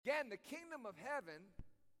the kingdom of heaven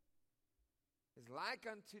is like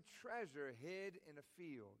unto treasure hid in a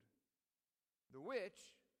field, the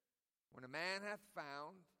which, when a man hath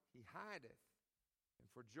found, he hideth, and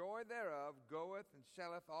for joy thereof goeth and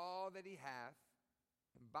selleth all that he hath,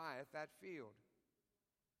 and buyeth that field.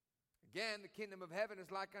 Again, the kingdom of heaven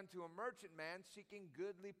is like unto a merchant man seeking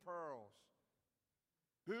goodly pearls,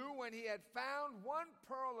 who, when he had found one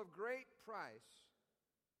pearl of great price,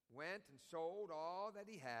 went and sold all that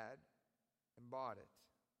he had and bought it.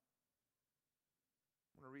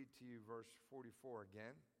 I want to read to you verse 44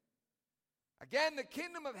 again. Again, the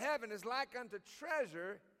kingdom of heaven is like unto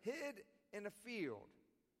treasure hid in a field,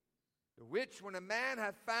 the which when a man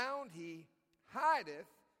hath found, he hideth,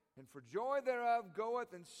 and for joy thereof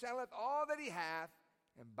goeth and selleth all that he hath,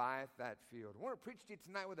 and buyeth that field. I want to preach to you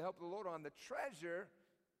tonight with the help of the Lord on the treasure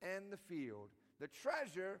and the field. The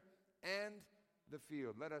treasure and the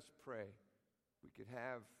field. Let us pray. We could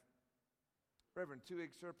have Reverend Tuig,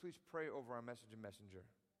 sir, please pray over our message and messenger.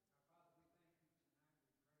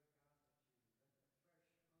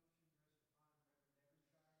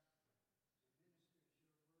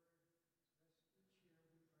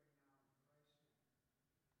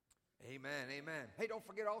 Amen, amen. Hey, don't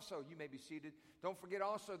forget also, you may be seated. Don't forget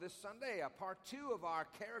also this Sunday, part 2 of our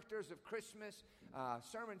Characters of Christmas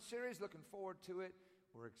sermon series. Looking forward to it.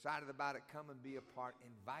 We're excited about it. Come and be a part.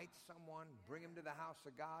 Invite someone. Bring them to the house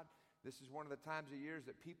of God. This is one of the times of years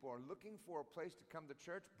that people are looking for a place to come to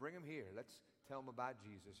church. Bring them here. Let's tell them about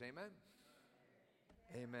Jesus. Amen?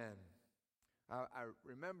 Amen. I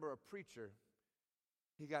remember a preacher.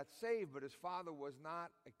 He got saved, but his father was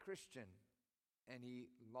not a Christian. And he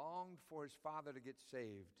longed for his father to get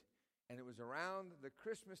saved. And it was around the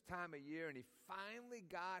Christmas time of year, and he finally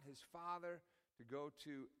got his father to go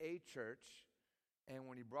to a church. And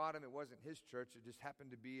when he brought him, it wasn't his church. It just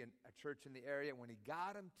happened to be a church in the area. When he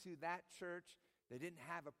got him to that church, they didn't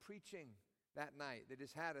have a preaching that night. They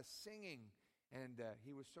just had a singing. And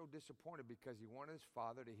he was so disappointed because he wanted his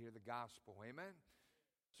father to hear the gospel. Amen?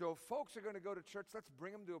 So if folks are going to go to church, let's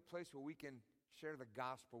bring them to a place where we can share the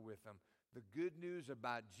gospel with them. The good news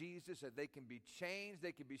about Jesus, that they can be changed,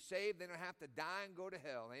 they can be saved, they don't have to die and go to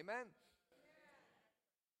hell. Amen?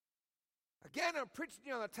 Again, I'm preaching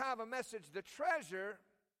you on the top of a message, the treasure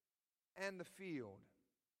and the field.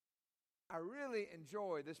 I really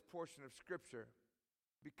enjoy this portion of Scripture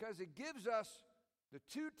because it gives us the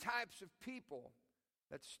two types of people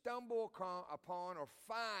that stumble upon or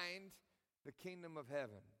find the kingdom of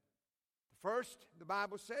heaven. The first, the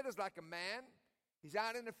Bible said, is like a man. He's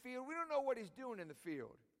out in the field. We don't know what he's doing in the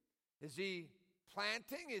field. Is he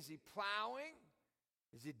planting? Is he plowing?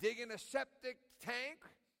 Is he digging a septic tank?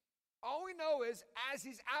 All we know is as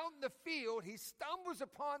he's out in the field, he stumbles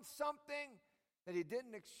upon something that he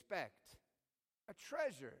didn't expect. A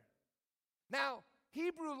treasure. Now,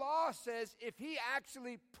 Hebrew law says if he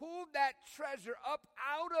actually pulled that treasure up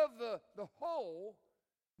out of the hole,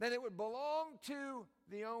 then it would belong to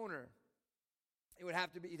the owner. It would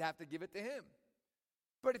have to be, he'd have to give it to him.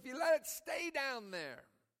 But if you let it stay down there,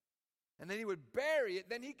 and then he would bury it,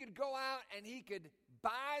 then he could go out and he could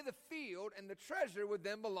buy the field, and the treasure would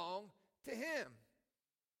then belong to him.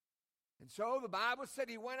 And so the Bible said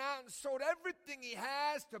he went out and sold everything he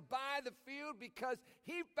has to buy the field because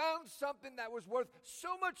he found something that was worth so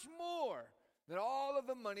much more than all of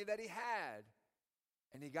the money that he had.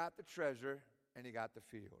 And he got the treasure and he got the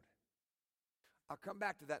field. I'll come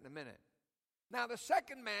back to that in a minute. Now the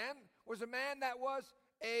second man was a man that was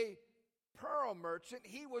a pearl merchant.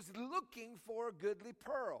 He was looking for a goodly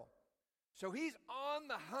pearl. So he's on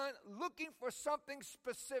the hunt looking for something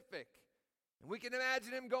specific. And we can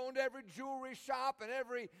imagine him going to every jewelry shop and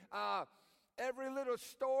every little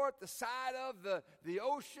store at the side of the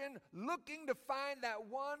ocean looking to find that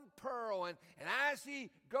one pearl. And as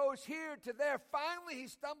he goes here to there, finally he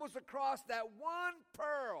stumbles across that one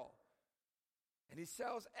pearl. And he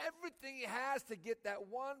sells everything he has to get that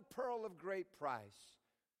one pearl of great price.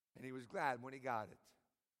 And he was glad when he got it.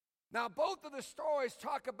 Now, both of the stories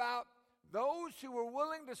talk about those who were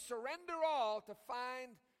willing to surrender all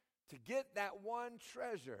to get that one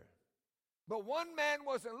treasure. But one man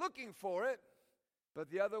wasn't looking for it, but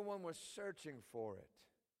the other one was searching for it.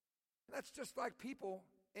 And that's just like people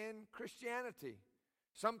in Christianity.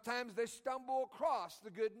 Sometimes they stumble across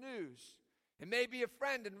the good news. And maybe a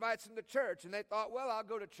friend invites them to church, and they thought, well, I'll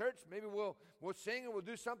go to church. Maybe we'll sing and we'll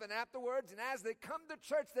do something afterwards. And as they come to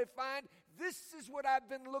church, they find this is what I've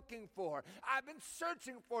been looking for. I've been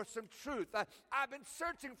searching for some truth. I've been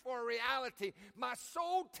searching for a reality. My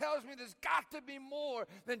soul tells me there's got to be more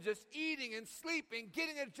than just eating and sleeping,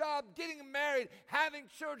 getting a job, getting married, having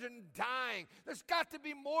children, dying. There's got to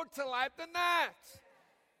be more to life than that.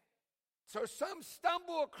 So some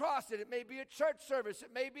stumble across it. It may be a church service.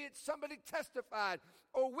 It may be it's somebody testified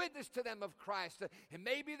or witnessed to them of Christ. And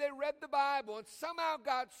maybe they read the Bible and somehow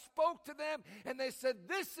God spoke to them and they said,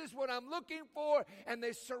 this is what I'm looking for. And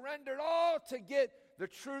they surrendered all to get the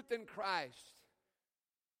truth in Christ.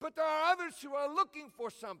 But there are others who are looking for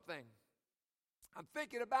something. I'm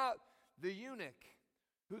thinking about the eunuch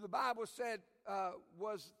who the Bible said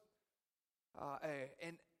was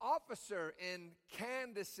an officer in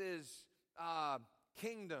Candace's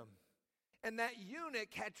kingdom. And that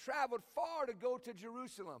eunuch had traveled far to go to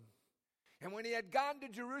Jerusalem. And when he had gone to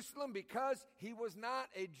Jerusalem, because he was not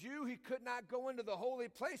a Jew, he could not go into the holy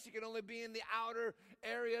place. He could only be in the outer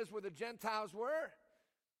areas where the Gentiles were.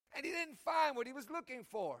 And he didn't find what he was looking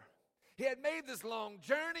for. He had made this long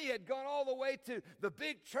journey. He had gone all the way to the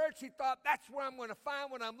big church. He thought, that's where I'm going to find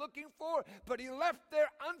what I'm looking for. But he left there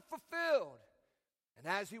unfulfilled. And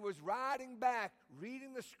as he was riding back,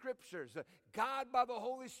 reading the scriptures, God by the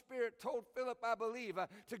Holy Spirit told Philip, I believe,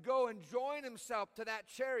 to go and join himself to that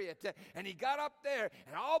chariot. And he got up there,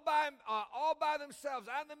 and all by themselves,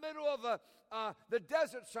 out in the middle of the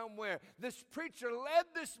desert somewhere, this preacher led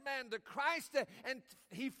this man to Christ, and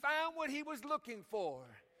he found what he was looking for.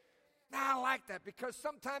 Now, I like that, because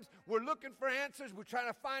sometimes we're looking for answers. We're trying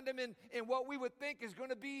to find them in what we would think is going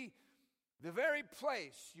to be the very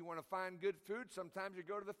place. You want to find good food, sometimes you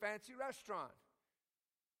go to the fancy restaurant.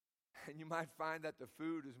 And you might find that the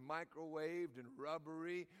food is microwaved and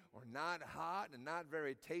rubbery or not hot and not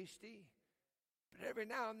very tasty. But every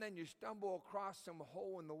now and then you stumble across some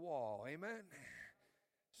hole in the wall, amen?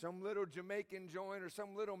 Some little Jamaican joint or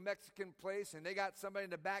some little Mexican place, and they got somebody in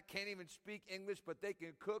the back, can't even speak English, but they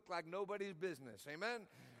can cook like nobody's business, amen?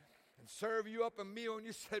 And serve you up a meal, and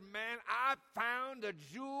you said, man, I found a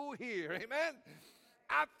jewel here, amen?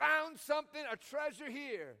 I found something, a treasure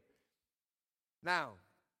here. Now,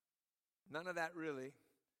 none of that really,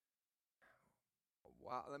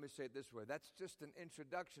 well, let me say it this way. That's just an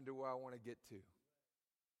introduction to where I want to get to.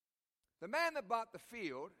 The man that bought the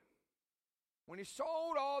field, when he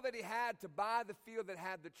sold all that he had to buy the field that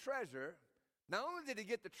had the treasure, not only did he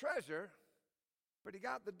get the treasure, but he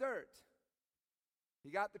got the dirt. He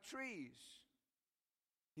got the trees.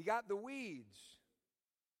 He got the weeds.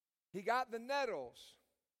 He got the nettles.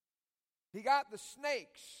 He got the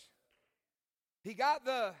snakes. He got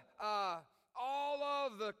the all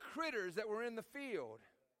of the critters that were in the field.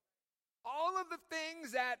 All of the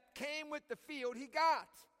things that came with the field, he got.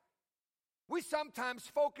 We sometimes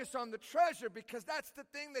focus on the treasure because that's the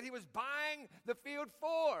thing that he was buying the field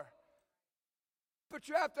for. But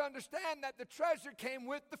you have to understand that the treasure came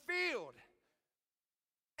with the field.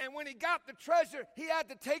 And when he got the treasure, he had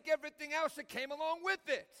to take everything else that came along with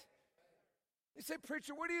it. You say,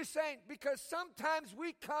 preacher, what are you saying? Because sometimes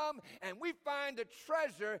we come and we find a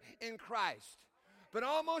treasure in Christ. But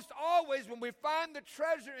almost always when we find the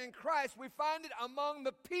treasure in Christ, we find it among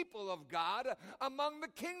the people of God, among the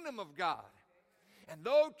kingdom of God. And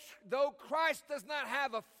though Christ does not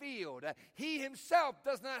have a field, he himself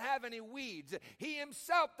does not have any weeds. He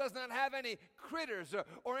himself does not have any critters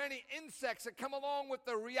or any insects that come along with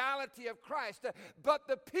the reality of Christ. But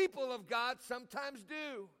the people of God sometimes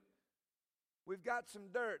do. We've got some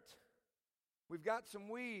dirt. We've got some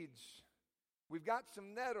weeds. We've got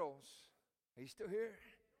some nettles. Are you still here?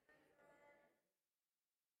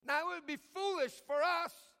 Now, it would be foolish for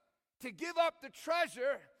us to give up the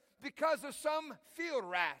treasure because of some field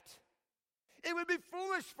rat. It would be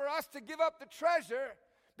foolish for us to give up the treasure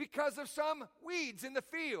because of some weeds in the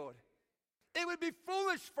field. It would be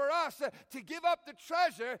foolish for us to give up the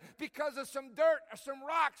treasure because of some dirt or some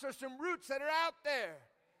rocks or some roots that are out there.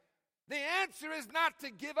 The answer is not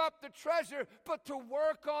to give up the treasure, but to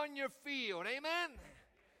work on your field. Amen?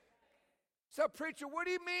 So, preacher, what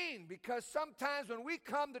do you mean? Because sometimes when we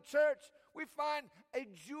come to church, we find a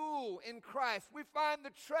jewel in Christ. We find the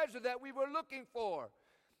treasure that we were looking for.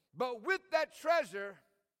 But with that treasure,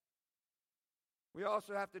 we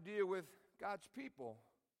also have to deal with God's people,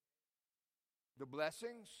 the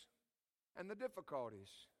blessings and the difficulties.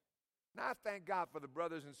 Now, I thank God for the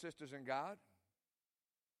brothers and sisters in God,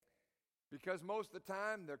 because most of the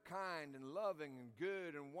time they're kind and loving and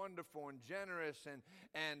good and wonderful and generous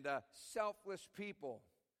and selfless people.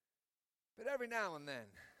 But every now and then,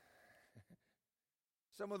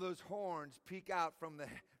 some of those horns peek out from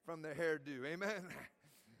their hairdo. Amen?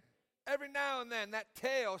 every now and then that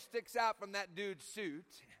tail sticks out from that dude's suit.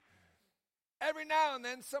 Every now and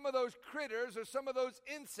then some of those critters or some of those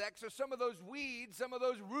insects or some of those weeds, some of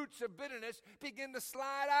those roots of bitterness begin to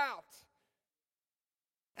slide out.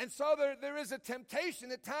 And so there is a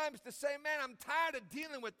temptation at times to say, man, I'm tired of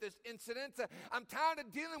dealing with this incident. I'm tired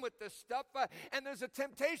of dealing with this stuff. And there's a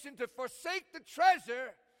temptation to forsake the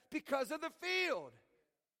treasure because of the field.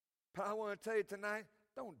 But I want to tell you tonight,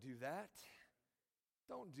 don't do that.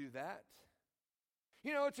 Don't do that.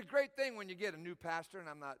 You know, it's a great thing when you get a new pastor, and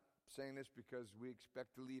I'm not saying this because we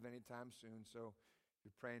expect to leave anytime soon, so if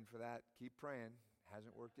you're praying for that, keep praying.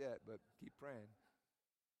 Hasn't worked yet, but keep praying.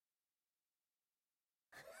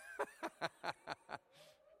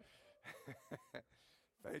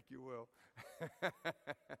 Thank you, Will.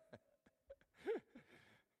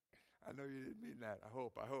 I know you didn't mean that. I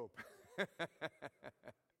hope.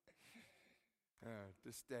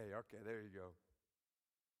 To stay. Okay, there you go.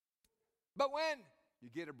 But when you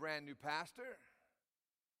get a brand new pastor,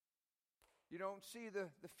 you don't see the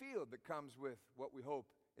field that comes with what we hope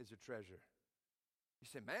is a treasure. You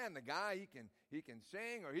say, man, the guy, he can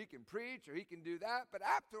sing or he can preach or he can do that. But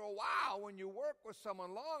after a while, when you work with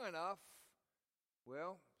someone long enough,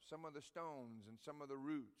 well, some of the stones and some of the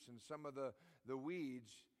roots and some of the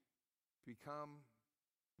weeds become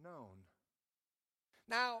known.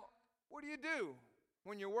 Now, what do?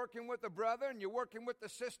 When you're working with a brother and you're working with a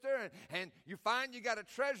sister and you find you got a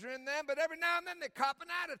treasure in them, but every now and then they cop an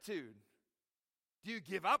attitude. Do you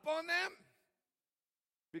give up on them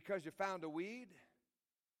because you found a weed?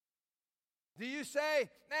 Do you say,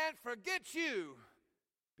 man, forget you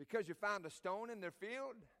because you found a stone in their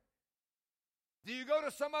field? Do you go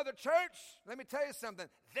to some other church? Let me tell you something.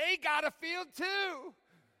 They got a field too.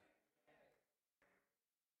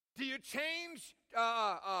 Do you change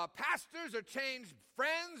pastors or change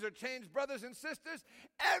friends or change brothers and sisters?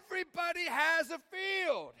 Everybody has a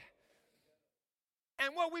field.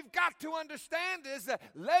 And what we've got to understand is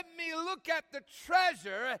let me look at the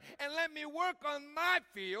treasure and let me work on my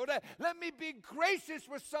field. Let me be gracious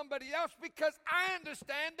with somebody else because I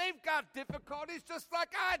understand they've got difficulties just like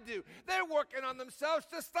I do. They're working on themselves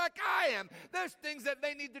just like I am. There's things that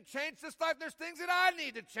they need to change just like there's things that I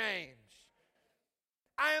need to change.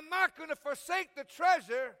 I am not going to forsake the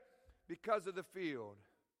treasure because of the field.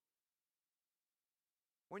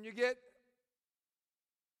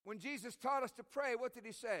 When Jesus taught us to pray, what did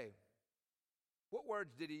he say? What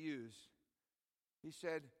words did he use? He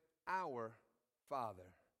said, our Father.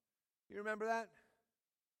 You remember that?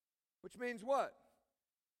 Which means what?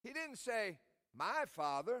 He didn't say, my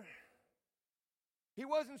Father. He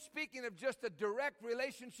wasn't speaking of just a direct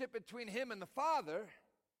relationship between him and the Father.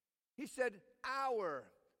 He said, our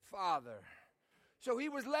Father. So he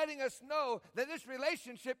was letting us know that this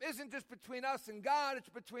relationship isn't just between us and God, it's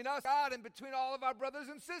between us, God, and between all of our brothers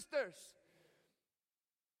and sisters.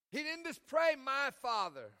 He didn't just pray, my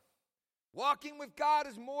Father. Walking with God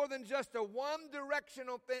is more than just a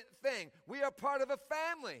one-directional thing. We are part of a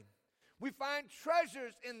family. We find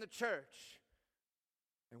treasures in the church.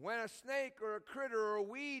 And when a snake or a critter or a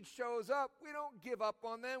weed shows up, we don't give up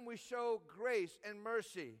on them. We show grace and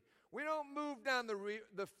mercy. We don't move down the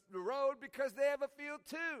road because they have a field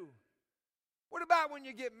too. What about when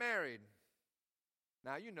you get married?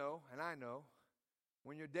 Now you know, and I know,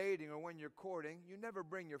 when you're dating or when you're courting, you never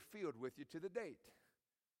bring your field with you to the date.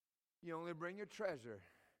 You only bring your treasure.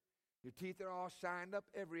 Your teeth are all shined up.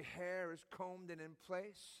 Every hair is combed and in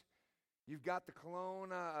place. You've got the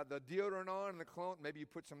cologne, the deodorant on, and the cologne. Maybe you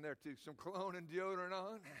put some there too. Some cologne and deodorant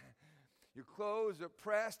on. Your clothes are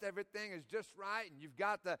pressed. Everything is just right. And you've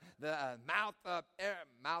got the mouth freshener,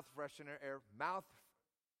 mouth freshener, air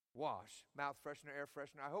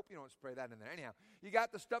freshener. I hope you don't spray that in there. Anyhow, you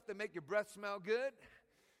got the stuff that make your breath smell good.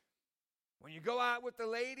 When you go out with the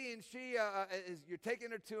lady and you're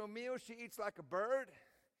taking her to a meal, she eats like a bird.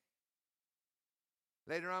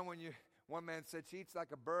 Later on one man said she eats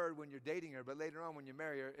like a bird when you're dating her, but later on when you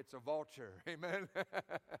marry her, it's a vulture. Amen?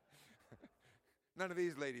 None of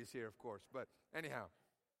these ladies here, of course, but anyhow.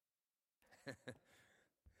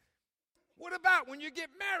 What about when you get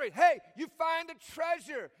married? Hey, you find a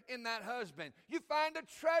treasure in that husband. You find a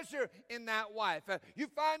treasure in that wife. You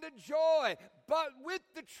find a joy. But with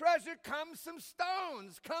the treasure comes some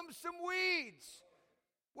stones, comes some weeds.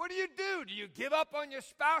 What do? Do you give up on your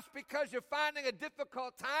spouse because you're finding a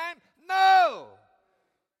difficult time? No.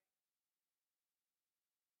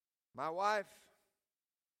 My wife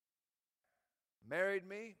married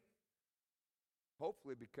me,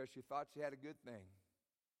 hopefully because she thought she had a good thing.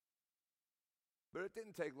 But it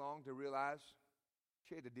didn't take long to realize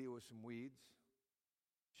she had to deal with some weeds.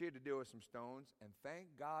 She had to deal with some stones, and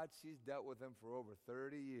thank God she's dealt with them for over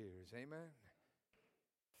 30 years. Amen?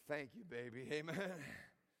 Thank you, baby. Amen?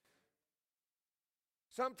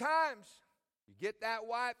 Sometimes you get that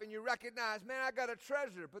wife and you recognize, man, I got a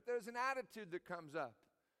treasure, but there's an attitude that comes up,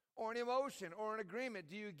 or an emotion, or an agreement.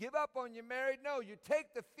 Do you give up on your married? No, you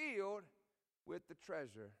take the field with the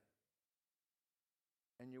treasure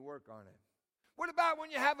and you work on it. What about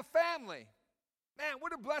when you have a family? Man,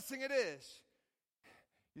 what a blessing it is.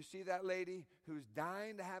 You see that lady who's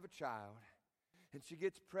dying to have a child, and she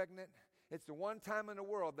gets pregnant. It's the one time in the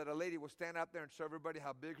world that a lady will stand out there and show everybody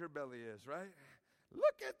how big her belly is, right?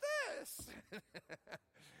 Look at this.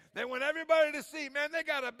 They want everybody to see, man, they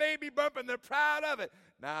got a baby bump and they're proud of it.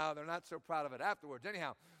 No, they're not so proud of it afterwards.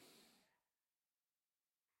 Anyhow,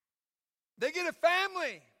 they get a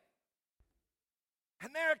family,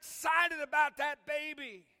 and they're excited about that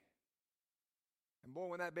baby. And boy,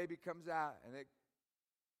 when that baby comes out and it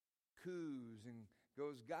coos and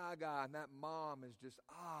goes gaga, and that mom is just,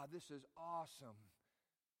 this is awesome.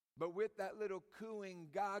 But with that little cooing,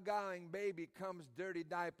 gaga-ing baby comes dirty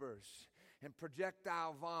diapers and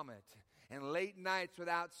projectile vomit and late nights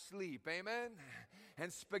without sleep, amen?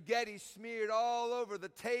 And spaghetti smeared all over the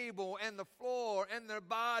table and the floor and their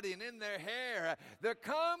body and in their hair. There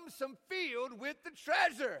comes some field with the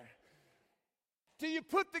treasure. Do you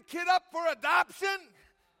put the kid up for adoption?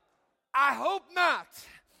 I hope not.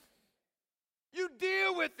 You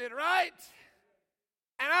deal with it, right?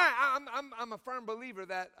 And I'm a firm believer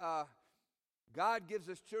that God gives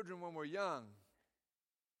us children when we're young,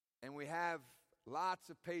 and we have lots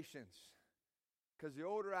of patience. Because the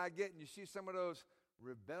older I get, and you see some of those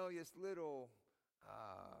rebellious little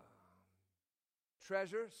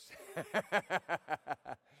treasures.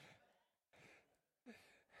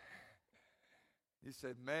 You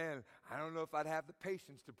said, man, I don't know if I'd have the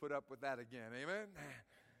patience to put up with that again, amen?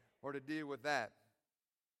 Or to deal with that.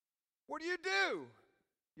 What do?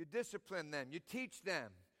 You discipline them. You teach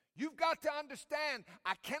them. You've got to understand,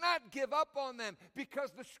 I cannot give up on them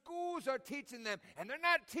because the schools are teaching them, and they're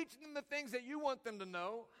not teaching them the things that you want them to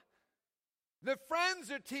know. Their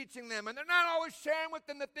friends are teaching them, and they're not always sharing with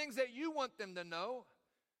them the things that you want them to know.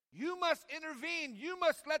 You must intervene. You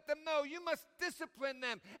must let them know. You must discipline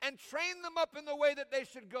them and train them up in the way that they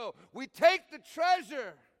should go. We take the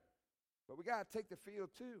treasure, but we got to take the field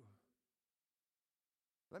too.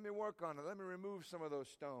 Let me work on it. Let me remove some of those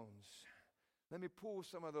stones. Let me pull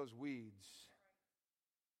some of those weeds.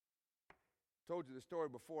 Told you the story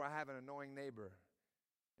before. I have an annoying neighbor.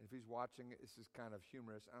 And if he's watching, this is kind of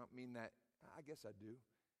humorous. I don't mean that. I guess I do.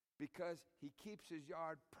 Because he keeps his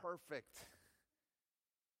yard perfect.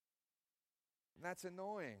 And that's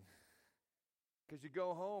annoying. Because you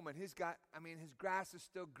go home and his grass is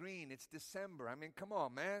still green. It's December. I mean, come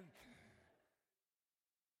on, man.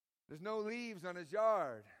 There's no leaves on his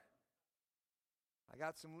yard. I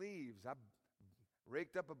got some leaves. I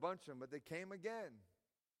raked up a bunch of them, but they came again.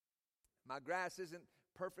 My grass isn't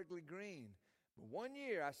perfectly green. But one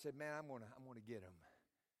year I said, man, I'm gonna get them.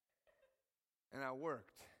 And I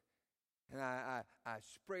worked. And I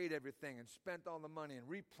sprayed everything and spent all the money and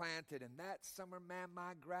replanted. And that summer, man,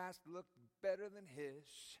 my grass looked better than his.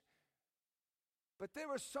 But there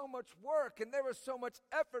was so much work and there was so much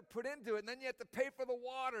effort put into it. And then you have to pay for the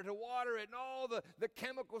water to water it and all the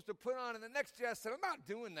chemicals to put on. And the next year I said, I'm not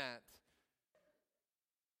doing that.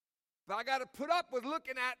 But I got to put up with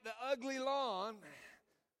looking at the ugly lawn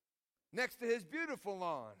next to his beautiful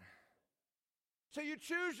lawn. So you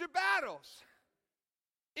choose your battles.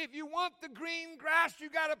 If you want the green grass, you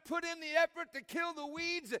got to put in the effort to kill the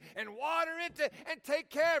weeds and water it and take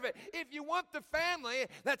care of it. If you want the family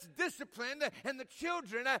that's disciplined and the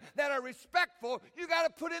children that are respectful, you got to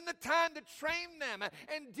put in the time to train them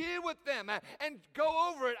and deal with them and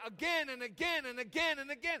go over it again and again and again and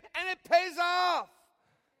again. And it pays off.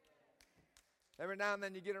 Every now and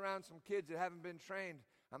then you get around some kids that haven't been trained.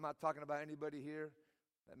 I'm not talking about anybody here.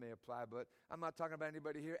 That may apply, but I'm not talking about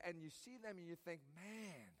anybody here. And you see them and you think,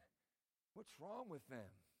 man, what's wrong with them?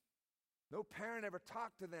 No parent ever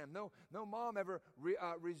talked to them. No mom ever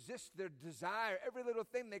resists their desire. Every little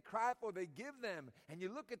thing they cry for, they give them. And you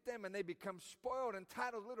look at them and they become spoiled,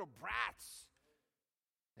 entitled little brats.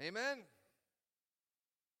 Amen?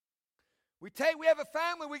 We have a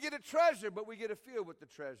family, we get a treasure, but we get a field with the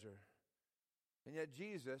treasure. And yet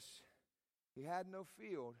Jesus, he had no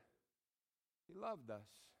field. He loved us.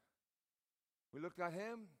 We looked at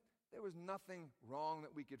him. There was nothing wrong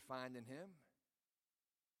that we could find in him.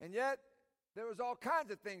 And yet, there was all kinds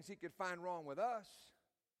of things he could find wrong with us.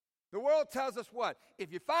 The world tells us what?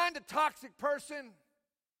 If you find a toxic person,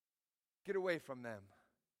 get away from them.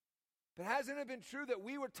 But hasn't it been true that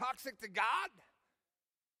we were toxic to God?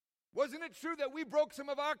 Wasn't it true that we broke some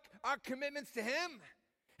of our commitments to Him?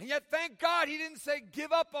 And yet, thank God, He didn't say,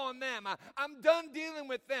 give up on them. I'm done dealing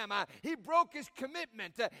with them. He broke His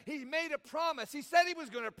commitment. He made a promise. He said He was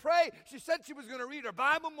going to pray. She said she was going to read her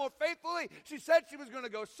Bible more faithfully. She said she was going to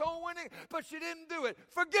go soul winning, but she didn't do it.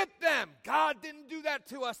 Forget them. God didn't do that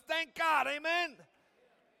to us. Thank God. Amen?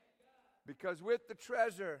 Because with the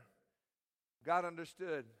treasure, God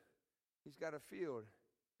understood He's got a field,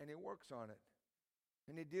 and He works on it,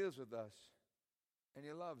 and He deals with us, and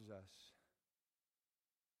He loves us.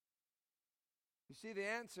 You see, the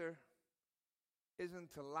answer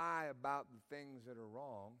isn't to lie about the things that are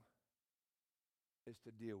wrong, it's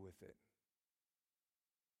to deal with it.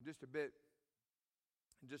 In just a bit,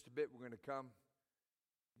 we're going to come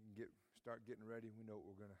and start getting ready. We know what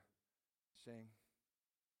we're going to sing.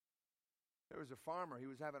 There was a farmer. He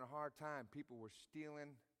was having a hard time. People were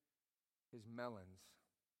stealing his melons.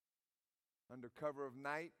 Under cover of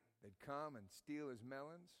night, they'd come and steal his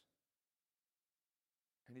melons.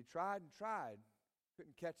 And he tried and tried.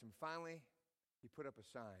 Couldn't catch him. Finally, he put up a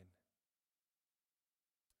sign.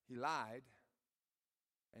 He lied,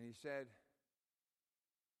 and he said,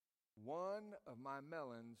 "One of my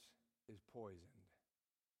melons is poisoned."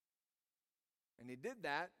 And he did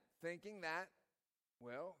that thinking that,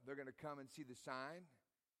 well, they're going to come and see the sign.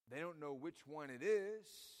 They don't know which one it is.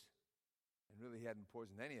 And really, he hadn't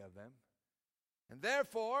poisoned any of them. And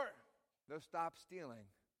therefore, they'll stop stealing.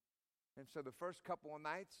 And so the first couple of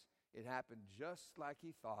nights, it happened just like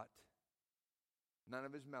he thought. None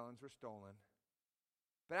of his melons were stolen.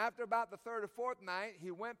 But after about the third or fourth night, he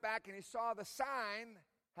went back and he saw the sign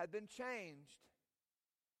had been changed.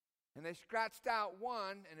 And they scratched out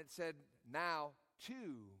one, and it said, now 2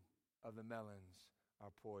 of the melons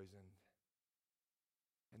are poisoned.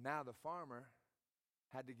 And now the farmer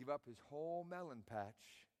had to give up his whole melon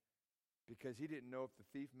patch because he didn't know if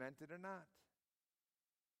the thief meant it or not.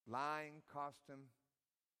 Lying cost him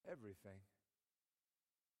everything.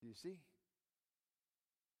 Do you see?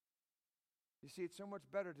 You see, it's so much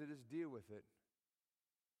better to just deal with it.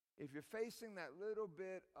 If you're facing that little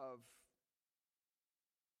bit of,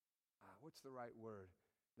 what's the right word?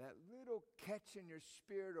 That little catch in your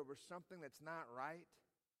spirit over something that's not right,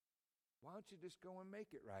 why don't you just go and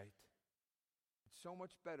make it right? It's so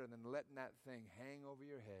much better than letting that thing hang over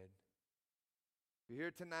your head. You're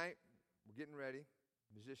here tonight. We're getting ready.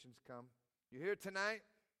 Musicians come. You're here tonight.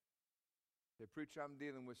 Say, preacher, I'm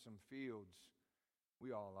dealing with some fields.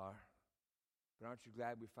 We all are. But aren't you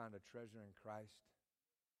glad we found a treasure in Christ?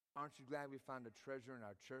 Aren't you glad we found a treasure in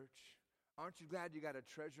our church? Aren't you glad you got a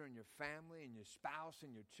treasure in your family and your spouse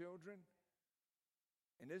and your children?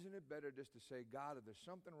 And isn't it better just to say, God, if there's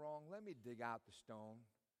something wrong, let me dig out the stone.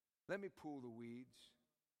 Let me pull the weeds.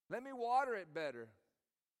 Let me water it better.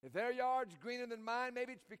 If their yard's greener than mine,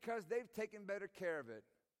 maybe it's because they've taken better care of it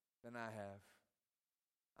than I have.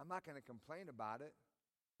 I'm not going to complain about it.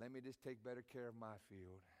 Let me just take better care of my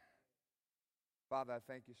field. Father, I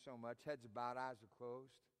thank you so much. Heads are bowed, eyes are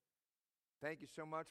closed. Thank you so much